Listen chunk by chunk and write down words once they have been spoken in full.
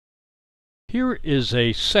Here is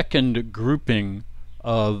a second grouping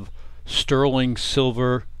of sterling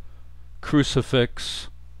silver crucifix,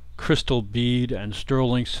 crystal bead, and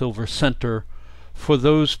sterling silver center for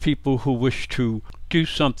those people who wish to do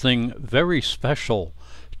something very special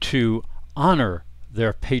to honor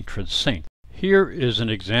their patron saint. Here is an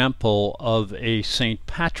example of a St.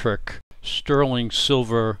 Patrick sterling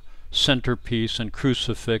silver centerpiece and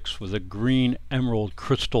crucifix with a green emerald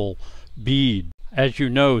crystal bead. As you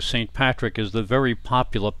know, St. Patrick is the very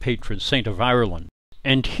popular patron saint of Ireland.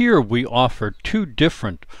 And here we offer two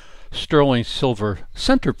different sterling silver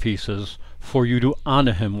centerpieces for you to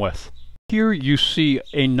honor him with. Here you see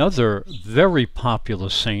another very popular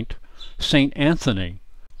saint, St. Anthony.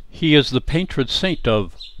 He is the patron saint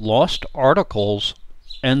of lost articles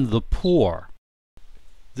and the poor.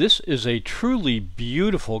 This is a truly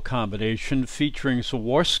beautiful combination featuring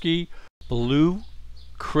Swarovski blue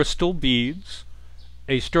crystal beads,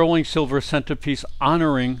 a sterling silver centerpiece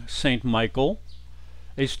honoring St. Michael,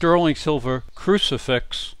 a sterling silver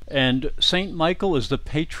crucifix, and St. Michael is the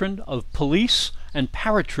patron of police and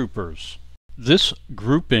paratroopers. This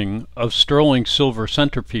grouping of sterling silver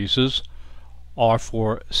centerpieces are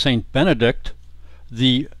for St. Benedict,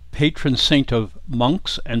 the patron saint of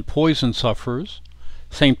monks and poison sufferers,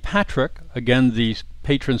 St. Patrick, again the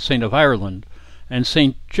patron saint of Ireland, and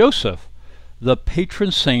St. Joseph, the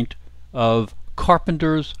patron saint of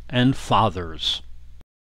carpenters and fathers.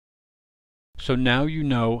 So now you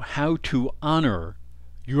know how to honor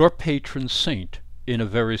your patron saint in a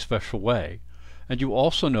very special way. And you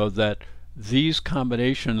also know that these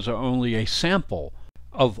combinations are only a sample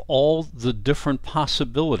of all the different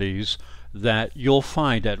possibilities that you'll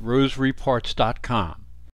find at rosaryparts.com.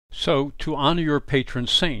 So to honor your patron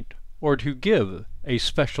saint or to give a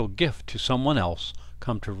special gift to someone else,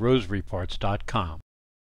 come to rosaryparts.com.